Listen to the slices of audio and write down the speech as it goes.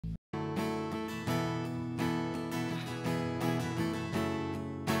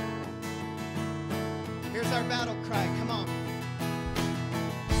Here's our battle cry. Come on.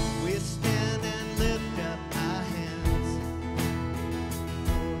 We stand and lift up our hands.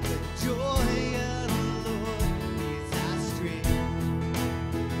 For the joy of the Lord is our strength.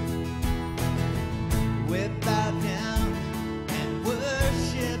 We bow down and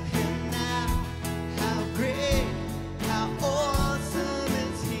worship Him now. How great, how awesome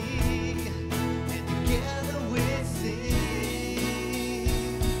is He. And together we sing.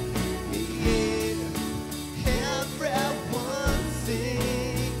 Yeah, everyone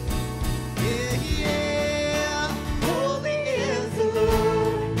sing. Yeah, yeah. Holy is the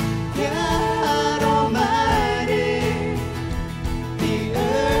Lord, God Almighty. The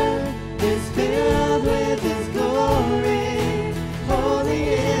earth is filled with His glory. Holy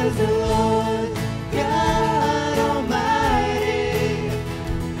is the Lord, God Almighty.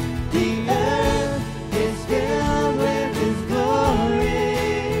 The earth is filled with His glory.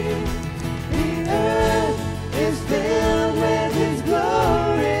 The earth is filled with His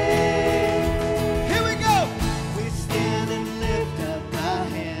glory. Here we go. We stand and lift up our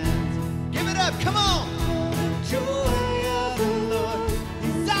hands. Give it up. Come on. The joy of the Lord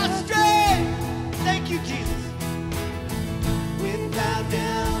is our strength. Thank you, Jesus. We bow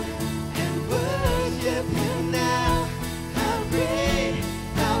down and worship Him now. How great,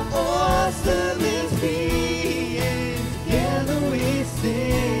 how awesome is He. And together we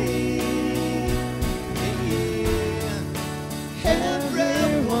sing. Yeah.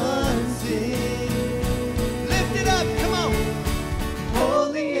 Everyone sing. Lift it up, come on.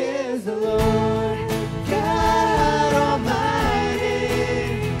 Holy is the Lord, God Almighty.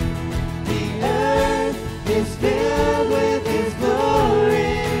 The earth is filled with His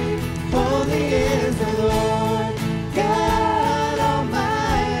glory. Holy is the Lord, God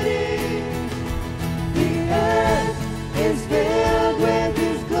Almighty. The earth is filled with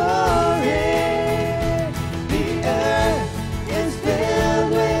His glory. The earth is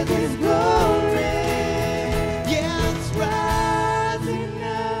filled with His glory. Yeah, it's rising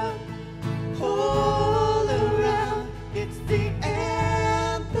up all around. It's the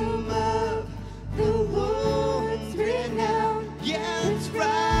anthem of the Lord's renown. Yeah, it's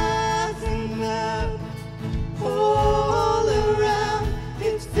rising up all around.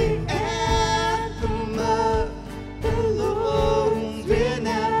 It's the anthem of the Lord's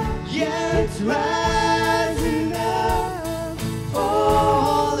renown. Yeah, it's rising up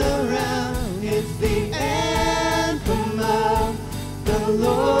all around. It's the anthem of the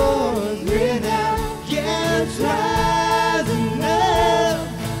Lord's renown. Yeah, it's rising up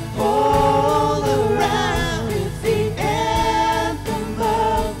all around. It's the anthem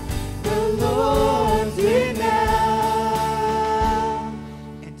of the Lord's renown.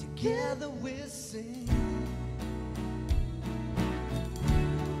 And together we sing.